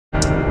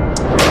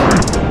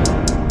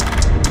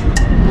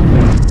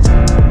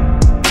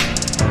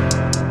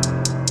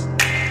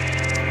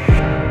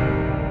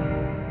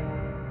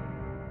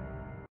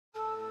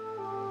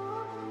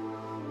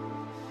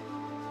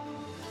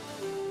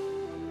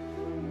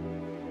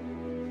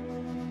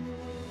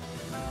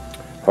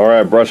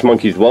Alright, Brush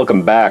Monkeys,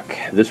 welcome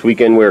back. This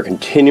weekend we're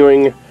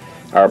continuing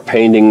our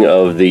painting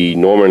of the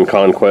Norman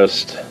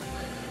Conquest,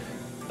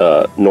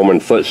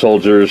 Norman Foot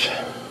Soldiers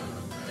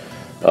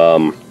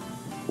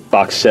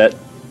box set.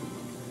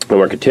 And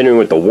we're continuing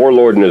with the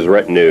Warlord and his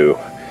retinue.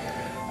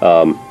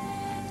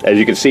 As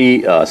you can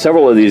see,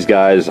 several of these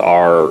guys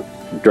are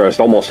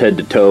dressed almost head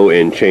to toe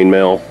in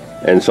chainmail.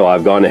 And so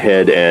I've gone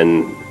ahead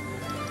and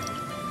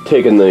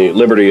taken the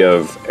liberty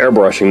of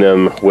airbrushing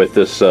them with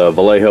this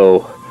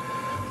Vallejo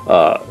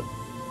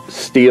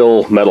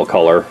steel metal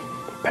color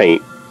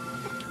paint.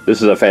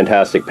 This is a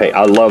fantastic paint.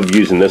 I love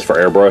using this for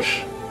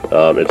airbrush.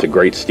 It's a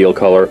great steel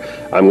color.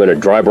 I'm going to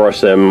dry brush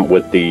them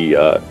with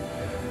the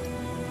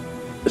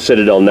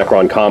Citadel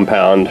Necron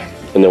compound,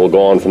 and then we'll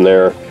go on from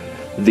there.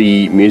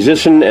 The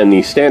musician and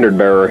the standard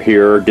bearer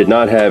here did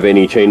not have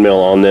any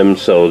chainmail on them,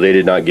 so they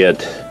did not get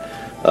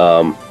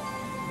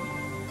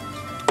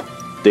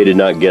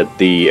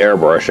the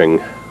airbrushing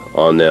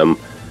on them.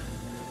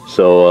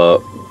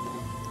 So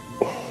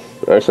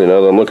actually, now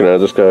that I'm looking at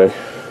this guy,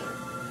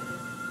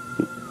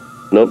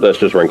 nope, that's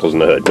just wrinkles in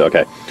the hood.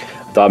 Okay,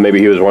 I thought maybe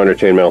he was wearing a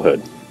chainmail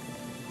hood.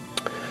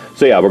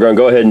 So yeah, we're going to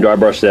go ahead and dry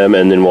brush them,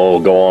 and then we'll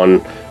go on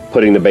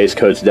putting the base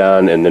coats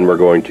down, and then we're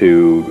going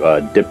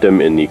to dip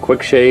them in the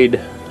quick shade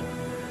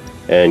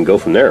and go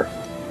from there.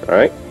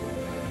 Alright,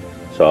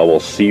 so I will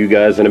see you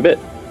guys in a bit.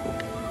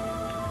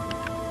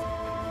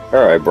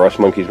 Alright, Brush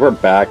Monkeys, we're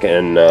back,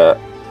 and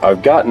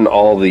I've gotten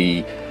all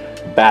the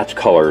batch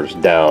colors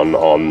down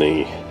on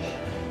the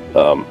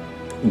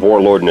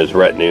Warlord and his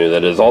retinue.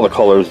 That is, all the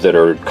colors that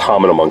are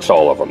common amongst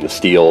all of them: the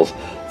steels,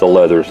 the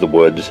leathers, the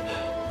woods,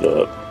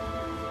 the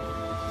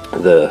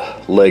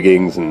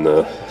leggings, and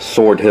the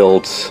sword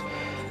hilts,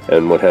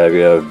 and what have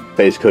you. I've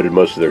base coated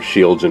most of their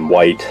shields in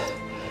white.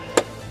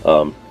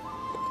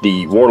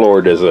 The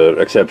Warlord is an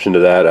exception to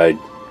that. I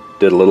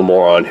did a little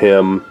more on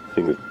him.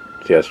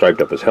 See, I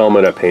striped up his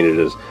helmet, I painted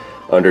his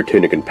under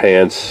tunic and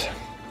pants,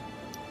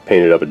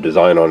 painted up a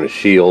design on his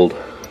shield,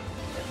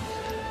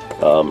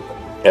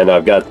 and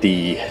I've got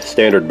the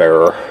standard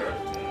bearer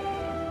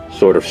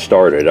sort of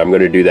started. I'm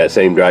going to do that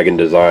same dragon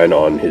design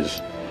on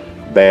his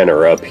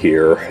banner up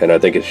here, and I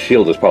think his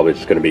shield is probably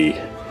just going to be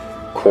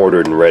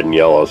quartered in red and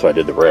yellow, so I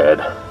did the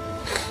red.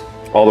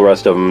 All the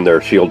rest of them,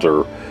 their shields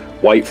are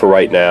white for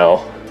right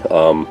now.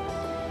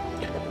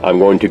 I'm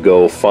going to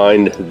go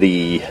find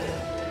the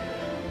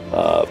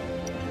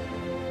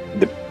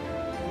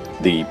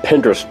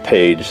Pinterest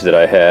page that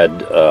I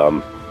had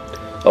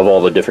of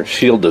all the different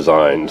shield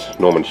designs,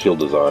 Norman shield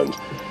designs,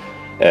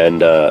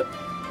 and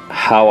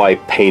how I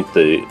paint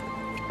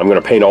I'm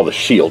going to paint all the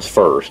shields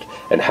first,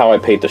 and how I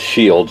paint the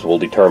shields will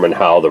determine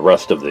how the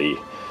rest of the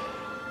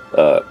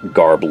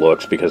garb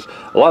looks, because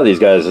a lot of these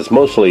guys, it's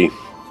mostly,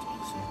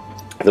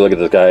 if you look at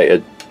this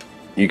guy,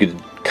 you could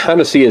kind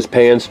of see his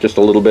pants just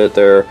a little bit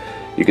there.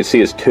 You can see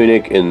his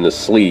tunic in the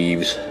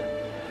sleeves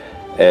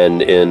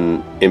and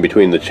in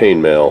between the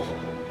chainmail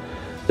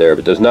there,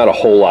 but there's not a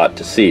whole lot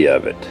to see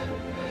of it.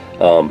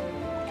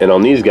 And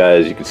on these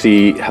guys, you can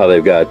see how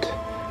they've got,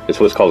 it's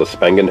what's called a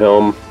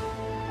Spangenhelm,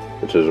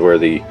 which is where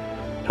the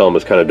helm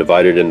is kind of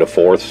divided into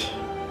fourths,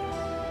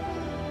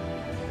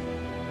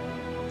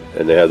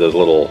 and they have those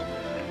little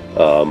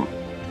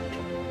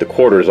the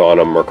quarters on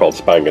them are called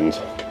Spangens.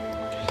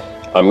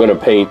 I'm going to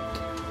paint,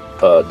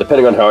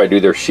 depending on how I do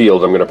their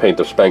shields, I'm going to paint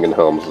the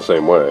Spangenhelms the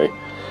same way.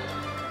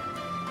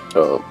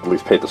 At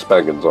least paint the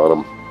Spangens on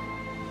them.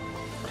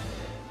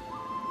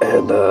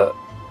 And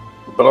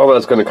but all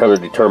that's going to kind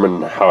of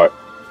determine how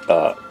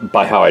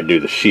by how I do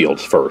the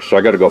shields first. So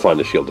I got to go find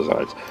the shield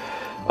designs,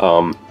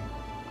 and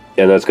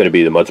that's going to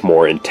be the much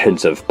more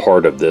intensive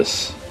part of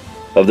this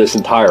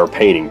entire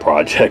painting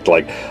project.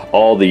 Like,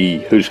 all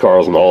the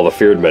Huskarls and all the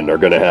Fearedmen are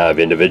going to have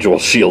individual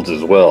shields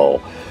as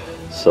well.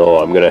 So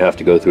I'm going to have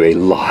to go through a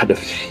lot of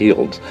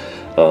shields.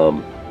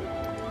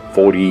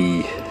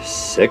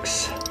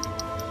 46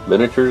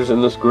 miniatures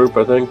in this group,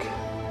 I think.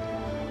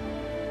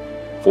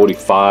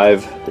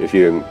 45 if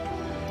you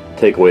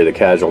take away the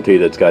casualty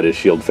that's got his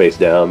shield face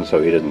down,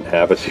 so he doesn't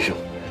have a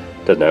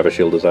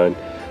shield design.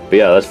 But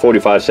yeah, that's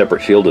 45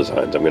 separate shield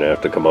designs I'm going to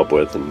have to come up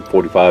with, and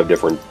 45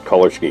 different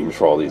color schemes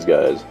for all these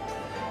guys.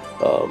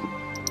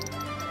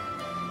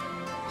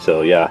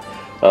 So yeah,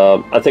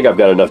 I think I've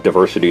got enough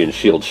diversity in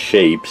shield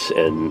shapes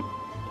and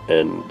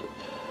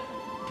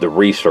the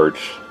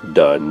research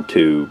done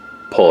to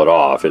pull it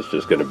off. It's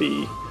just going to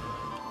be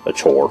a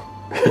chore.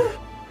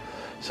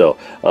 So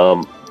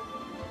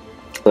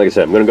like I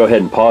said, I'm going to go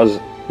ahead and pause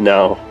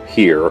now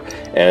here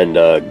and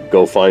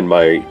go find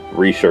my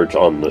research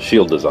on the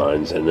shield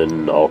designs, and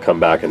then I'll come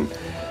back and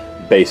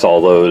base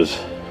all those,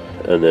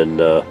 and then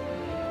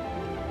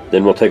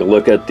we'll take a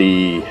look at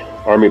the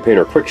Army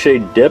Painter Quick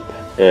Shade dip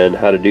and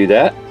how to do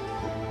that,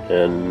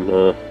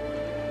 and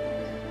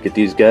get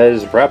these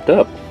guys wrapped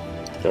up.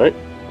 Alright,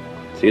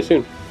 see you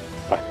soon.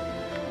 Bye.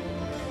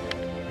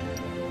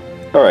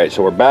 Alright,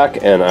 so we're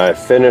back, and I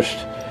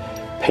finished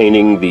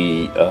painting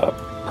the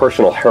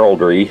personal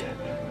heraldry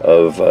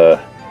of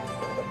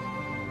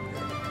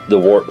the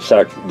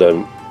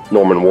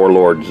Norman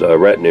Warlord's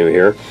Retinue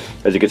here.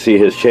 As you can see,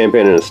 his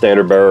champion and his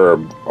standard bearer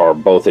are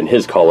both in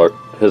his color,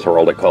 his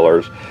heraldic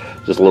colors.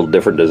 Just a little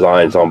different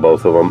designs on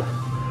both of them.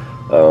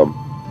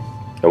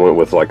 I went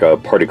with like a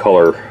party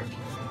color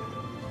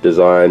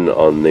design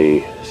on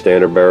the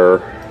standard bearer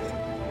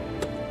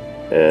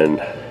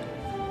and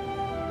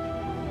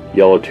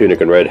yellow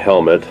tunic and red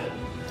helmet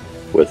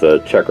with a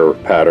checker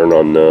pattern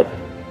on the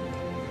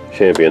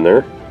champion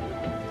there.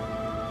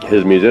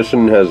 His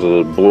musician has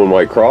a blue and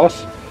white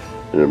cross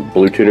and a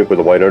blue tunic with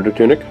a white under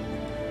tunic.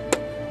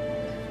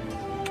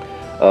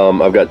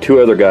 I've got two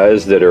other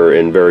guys that are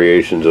in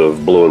variations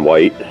of blue and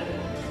white.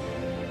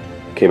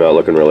 Came out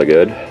looking really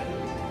good.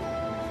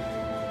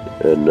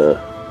 And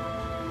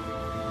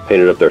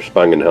painted up their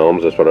Spangen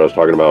helms. That's what I was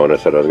talking about when I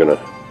said I was going to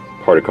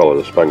party color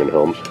the Spangen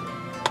helms.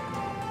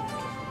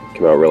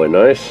 Came out really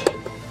nice.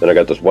 Then I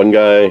got this one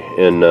guy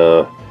in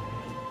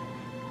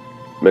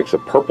mix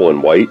of purple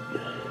and white.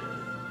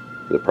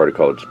 The party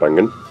colored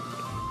Spangen.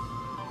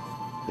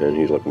 And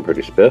he's looking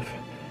pretty spiff.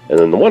 And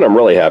then the one I'm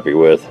really happy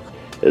with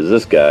is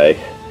this guy.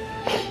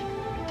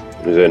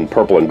 He's in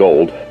purple and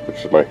gold,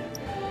 which is my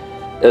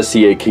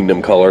SCA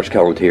Kingdom colors,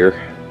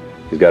 Palantir.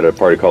 He's got a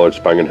party colored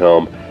Spangen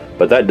helm,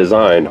 but that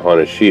design on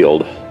his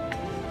shield,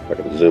 if I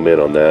can zoom in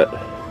on that,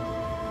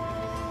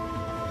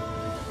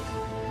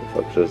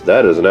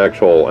 that is an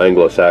actual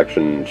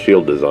Anglo-Saxon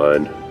shield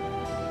design,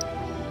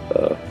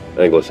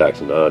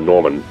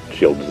 Norman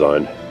shield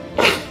design,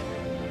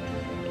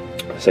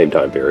 same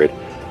time period.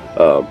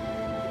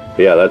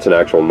 Yeah, that's an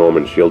actual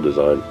Norman shield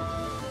design,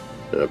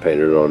 and I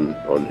painted it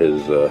on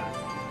his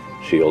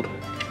shield.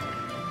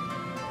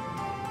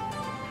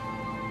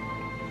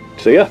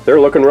 So yeah, they're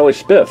looking really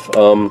spiff.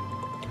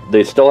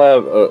 They still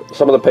have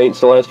some of the paint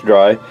still has to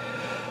dry,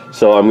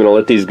 so I'm gonna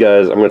let these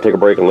guys. I'm gonna take a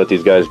break and let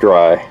these guys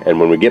dry. And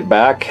when we get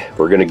back,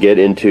 we're gonna get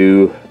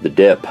into the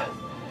dip.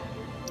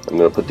 I'm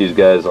gonna put these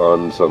guys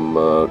on some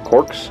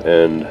corks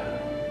and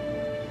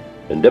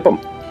dip them.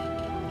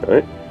 All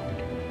right.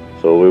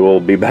 So we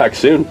will be back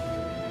soon.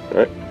 All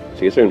right.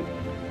 See you soon.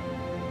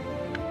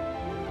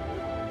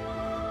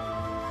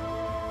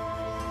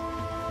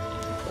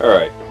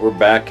 Alright, we're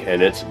back,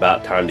 and it's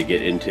about time to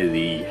get into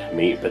the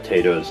meat and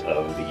potatoes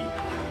of the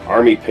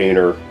Army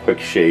Painter Quick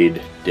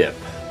Shade Dip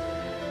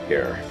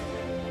here.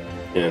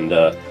 And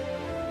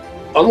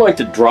unlike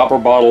the dropper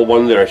bottle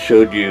one that I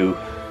showed you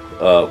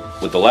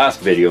with the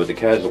last video with the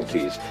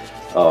casualties,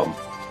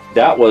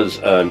 that was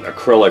an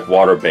acrylic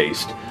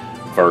water-based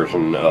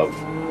version of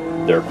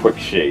their Quick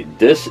Shade.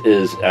 This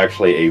is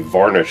actually a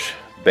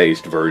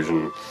varnish-based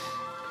version.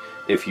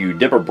 If you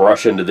dip a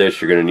brush into this,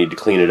 you're going to need to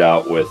clean it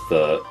out with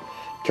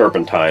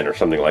turpentine or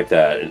something like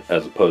that,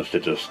 as opposed to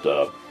just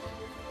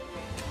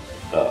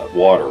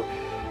water.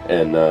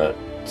 And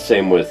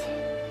same with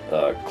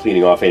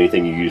cleaning off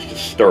anything you use to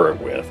stir it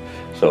with.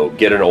 So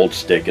get an old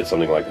stick, get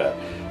something like that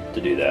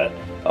to do that.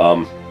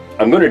 I'm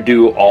going to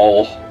do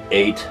all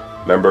 8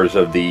 members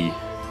of the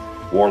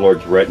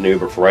Warlord's Retinue,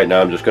 but for right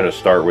now I'm just going to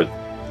start with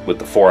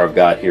the 4 I've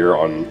got here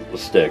on the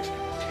sticks.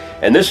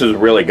 And this has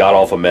really got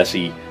off a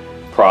messy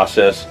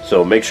process,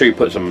 so make sure you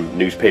put some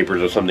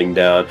newspapers or something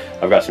down.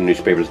 I've got some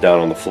newspapers down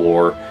on the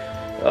floor.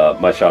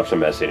 My shop's a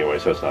mess anyway,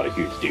 so it's not a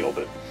huge deal.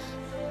 But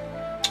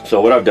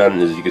so what I've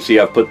done is, you can see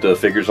I've put the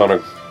figures on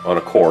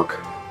a cork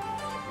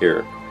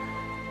here,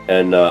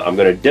 and I'm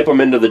going to dip them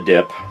into the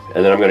dip,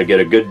 and then I'm going to get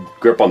a good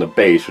grip on the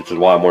base, which is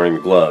why I'm wearing the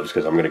gloves,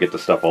 because I'm going to get the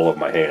stuff all over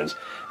my hands,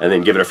 and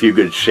then give it a few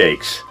good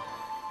shakes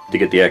to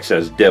get the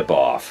excess dip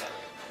off,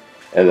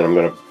 and then I'm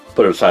going to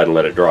put it aside and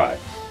let it dry.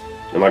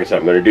 And like I said,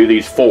 I'm going to do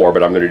these 4,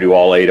 but I'm going to do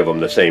all 8 of them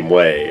the same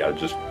way. I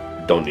just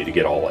don't need to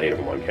get all 8 of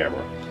them on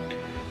camera.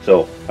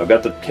 So I've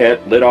got the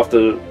lid off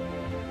the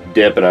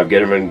dip, and I've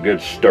got them in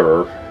good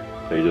stir.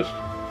 So you just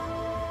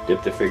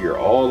dip the figure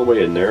all the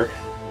way in there.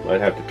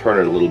 Might have to turn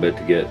it a little bit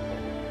to get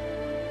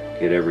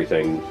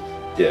everything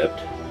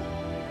dipped.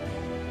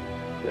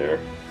 There.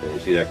 And you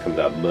see that comes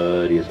out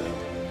muddy as hell.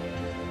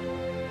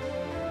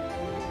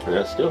 And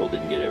that still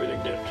didn't get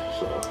everything dipped.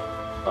 So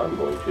I'm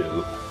going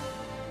to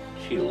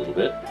cheat a little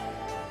bit.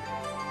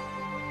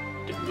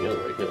 Dip it the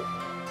other way too.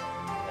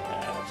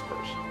 That's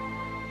first.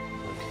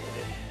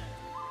 Okay.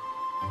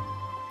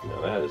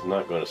 Now that is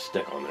not going to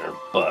stick on there,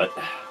 but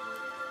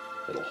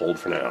it'll hold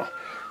for now.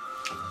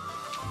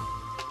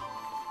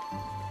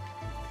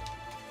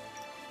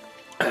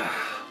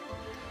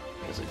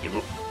 Give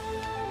them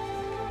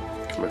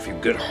a few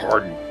good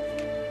hard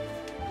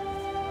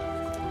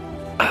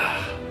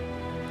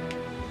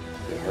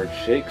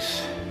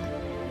shakes,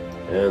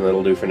 and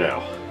that'll do for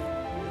now.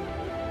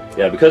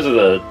 Yeah, because of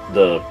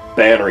the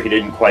banner, he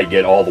didn't quite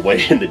get all the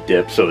way in the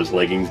dip, so his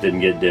leggings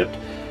didn't get dipped.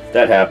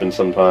 That happens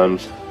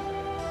sometimes.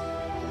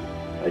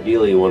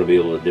 Ideally, you want to be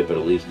able to dip it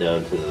at least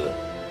down to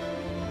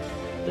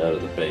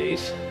the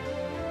base.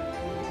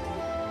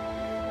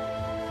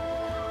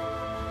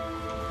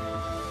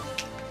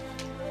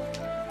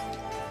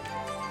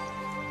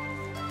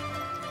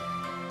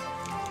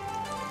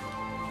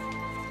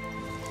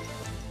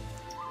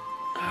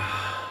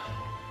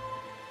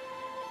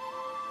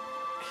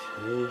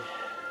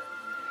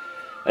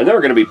 And there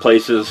are going to be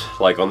places,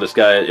 like on this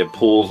guy, it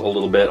pulls a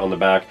little bit on the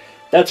back.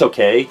 That's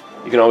okay.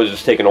 You can always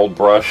just take an old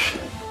brush,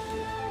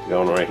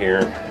 going right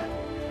here,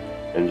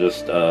 and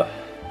just,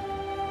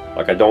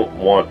 like I don't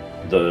want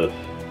the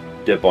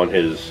dip on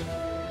his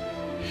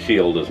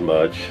shield as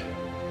much.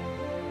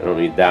 I don't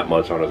need that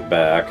much on his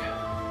back.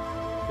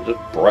 I'll just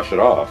brush it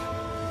off.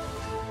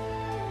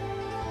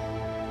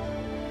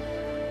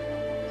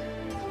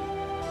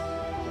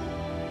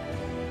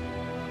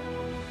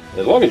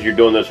 As long as you're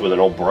doing this with an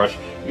old brush,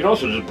 you can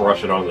also just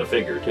brush it onto the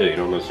figure too. You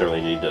don't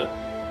necessarily need to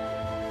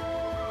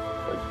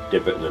like,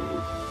 dip it and then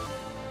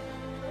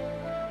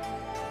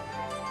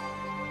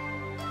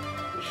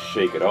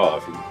shake it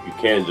off. You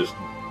can just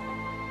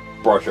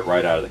brush it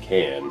right out of the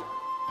can.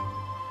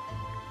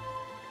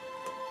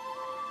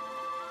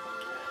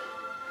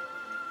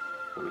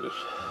 Let me just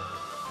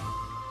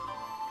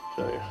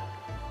show you.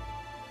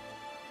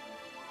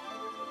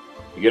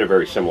 You get a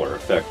very similar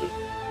effect.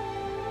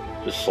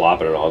 Just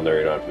slopping it on there,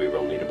 you don't have to be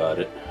real neat about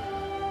it.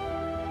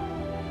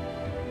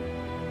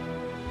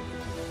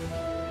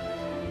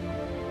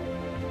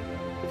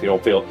 If you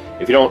don't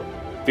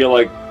feel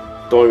like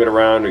throwing it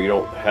around, or you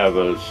don't have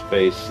a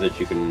space that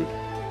you can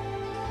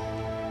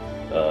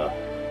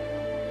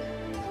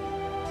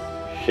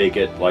shake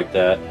it like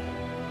that,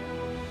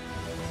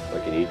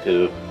 like you need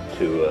to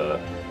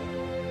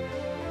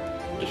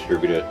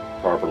distribute it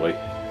properly,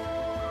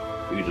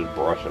 you can just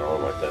brush it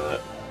on like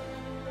that.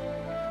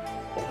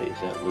 Why is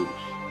that loose?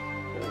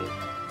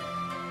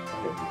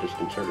 I'm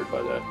disconcerted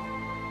by that.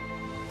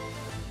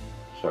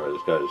 Sorry,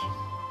 this guy's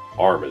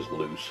arm is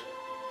loose.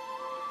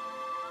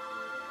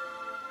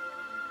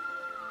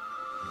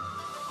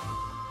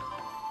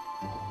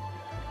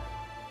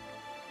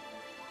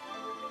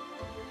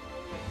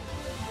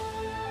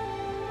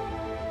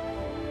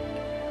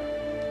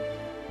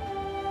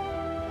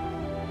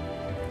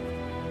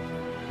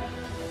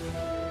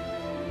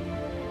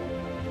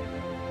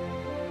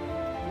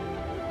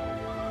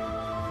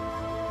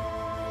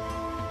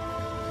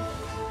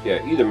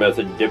 Yeah, either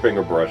method, dipping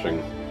or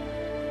brushing,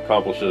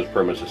 accomplishes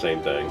pretty much the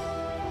same thing.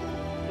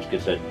 Just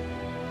gets that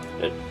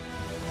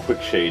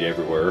quick shade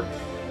everywhere.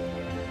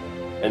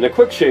 And the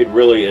quick shade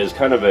really is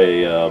kind of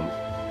a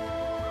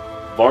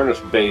varnish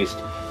based.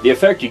 The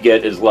effect you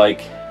get is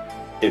like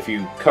if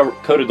you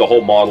coated the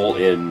whole model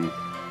in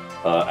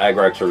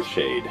Agrax Earth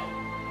Shade.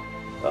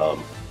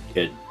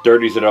 It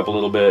dirties it up a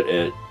little bit,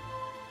 it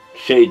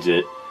shades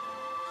it,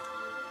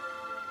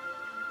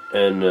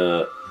 and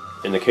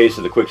in the case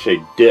of the quick shade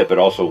dip, it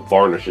also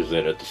varnishes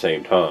it at the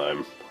same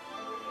time.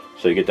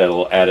 So you get that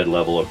little added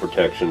level of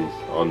protection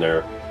on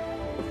there.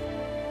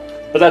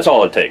 But that's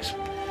all it takes.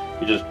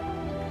 You just,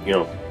 you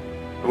know,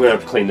 I'm gonna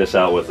have to clean this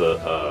out with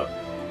some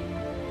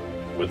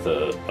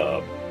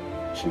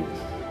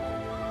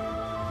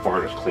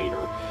varnish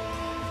cleaner.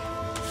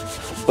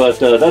 But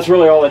that's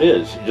really all it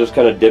is. You just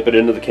kind of dip it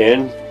into the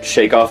can,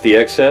 shake off the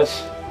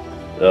excess.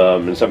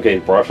 In some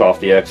cases, brush off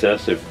the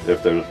excess if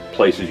there's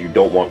places you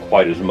don't want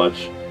quite as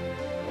much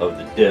of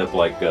the dip,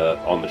 like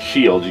on the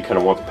shields, you kind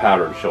of want the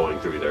pattern showing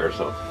through there,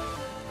 so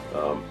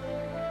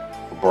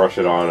brush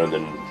it on, and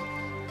then,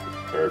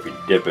 or if you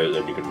dip it,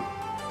 then you can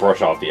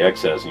brush off the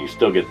excess, and you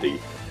still get the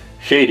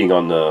shading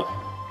on the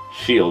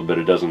shield, but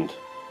it doesn't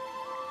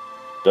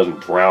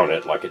drown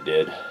it like it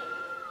did.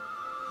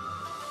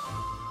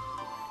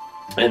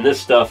 And this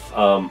stuff,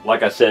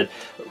 like I said,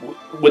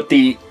 with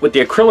the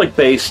acrylic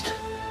based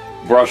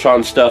brush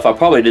on stuff, I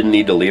probably didn't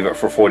need to leave it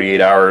for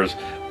 48 hours,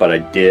 but I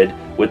did.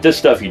 With this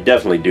stuff, you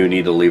definitely do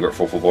need to leave it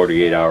for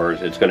 48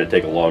 hours. It's going to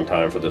take a long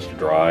time for this to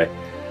dry.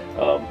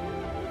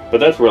 But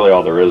that's really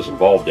all there is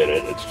involved in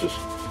it. It's just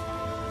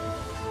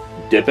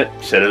dip it,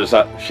 set it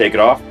aside, shake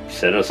it off,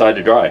 set it aside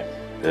to dry,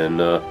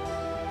 and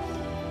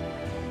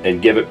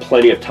give it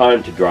plenty of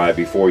time to dry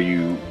before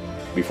you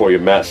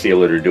matte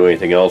seal it or do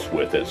anything else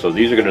with it. So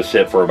these are going to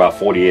sit for about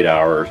 48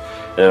 hours,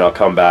 and then I'll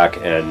come back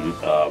and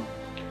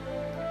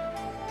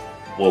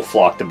we'll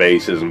flock the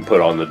bases and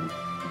put on the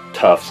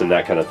tufts and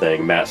that kind of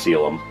thing, matte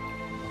seal them,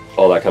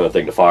 all that kind of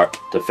thing to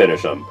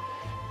finish them,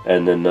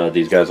 and then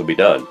these guys will be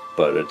done.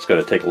 But it's going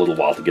to take a little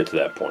while to get to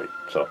that point.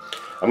 So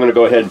I'm going to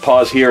go ahead and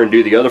pause here and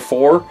do the other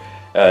 4,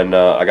 and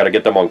I got to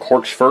get them on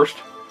corks first,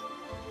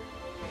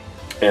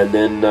 and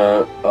then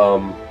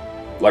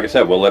like I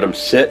said, we'll let them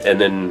sit and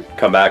then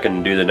come back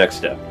and do the next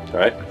step.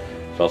 Alright,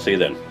 so I'll see you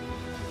then.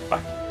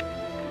 Bye.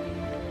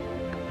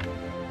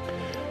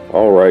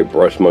 Alright,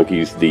 brush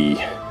monkeys, the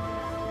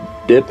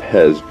dip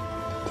has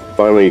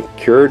finally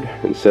cured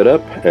and set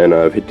up, and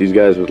I've hit these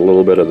guys with a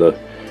little bit of the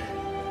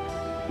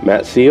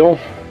matte seal,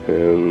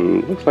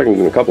 and looks like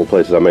in a couple of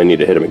places I may need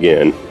to hit them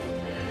again.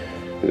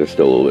 They're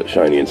still a little bit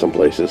shiny in some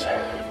places,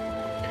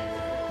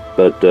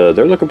 but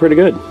they're looking pretty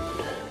good.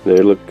 They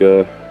look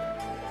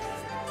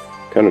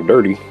kind of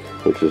dirty,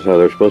 which is how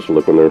they're supposed to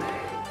look when they're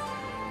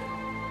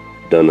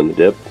done in the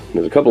dip.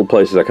 There's a couple of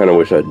places I kind of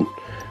wish I'd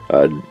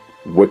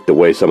wicked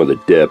away some of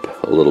the dip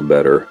a little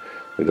better,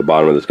 like the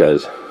bottom of this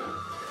guy's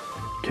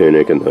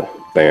tunic and the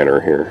banner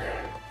here.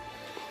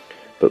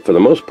 But for the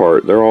most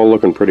part, they're all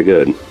looking pretty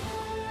good.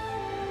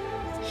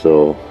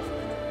 So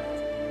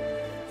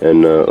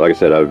And like I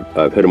said,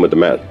 I've hit them with the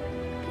matte,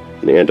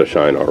 the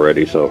anti-shine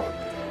already, so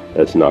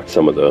that's knocked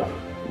some of the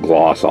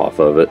gloss off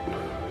of it.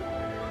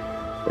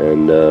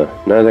 And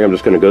now I think I'm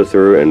just going to go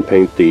through and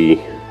paint the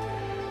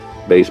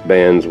base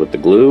bands with the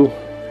glue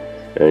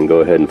and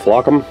go ahead and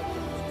flock them.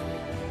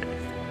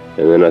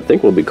 And then I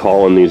think we'll be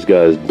calling these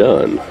guys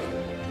done.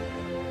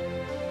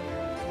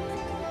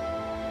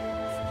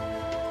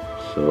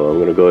 So I'm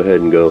going to go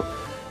ahead and go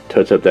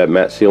touch up that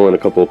matte seal in a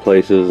couple of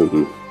places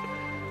and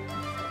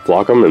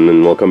flock them, and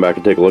then we'll come back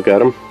and take a look at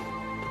them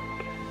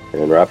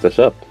and wrap this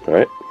up.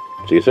 Alright,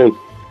 see you soon.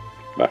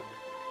 Bye.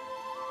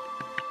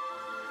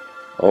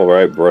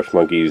 Alright, brush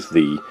monkeys,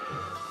 the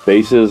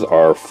bases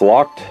are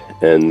flocked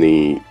and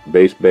the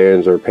base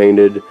bands are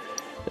painted,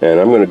 and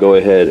I'm going to go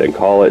ahead and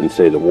call it and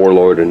say the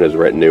Warlord and his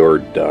retinue are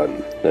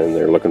done, and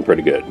they're looking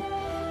pretty good.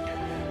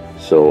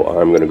 So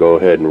I'm going to go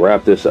ahead and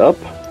wrap this up.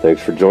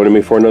 Thanks for joining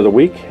me for another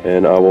week,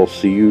 and I will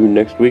see you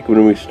next week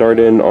when we start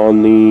in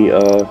on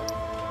the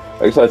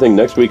I think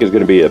next week is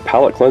going to be a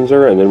palette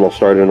cleanser, and then we'll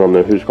start in on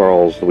the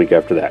Huskarls the week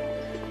after that.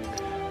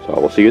 So I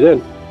will see you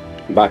then.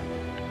 Bye.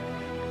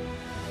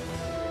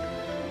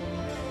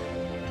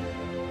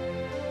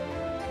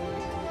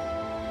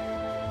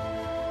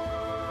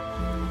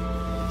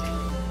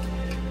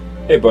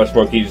 Hey Brush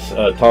Monkeys,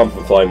 Tom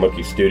from Flying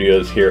Monkey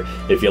Studios here.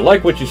 If you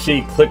like what you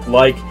see, click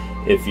like.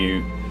 If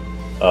you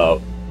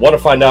want to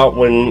find out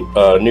when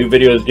new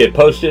videos get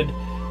posted,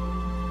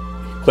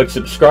 click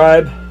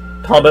subscribe.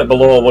 Comment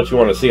below on what you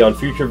want to see on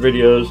future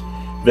videos.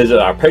 Visit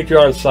our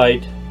Patreon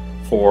site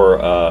for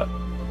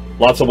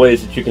lots of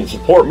ways that you can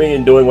support me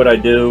in doing what I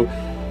do.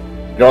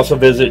 You can also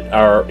visit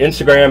our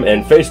Instagram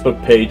and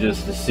Facebook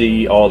pages to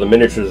see all the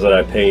miniatures that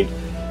I paint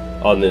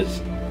on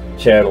this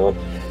channel,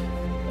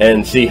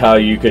 and see how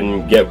you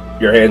can get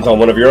your hands on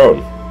one of your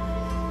own.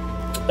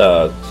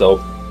 So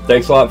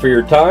thanks a lot for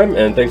your time,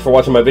 and thanks for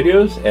watching my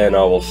videos, and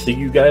I will see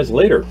you guys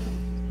later.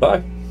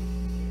 Bye.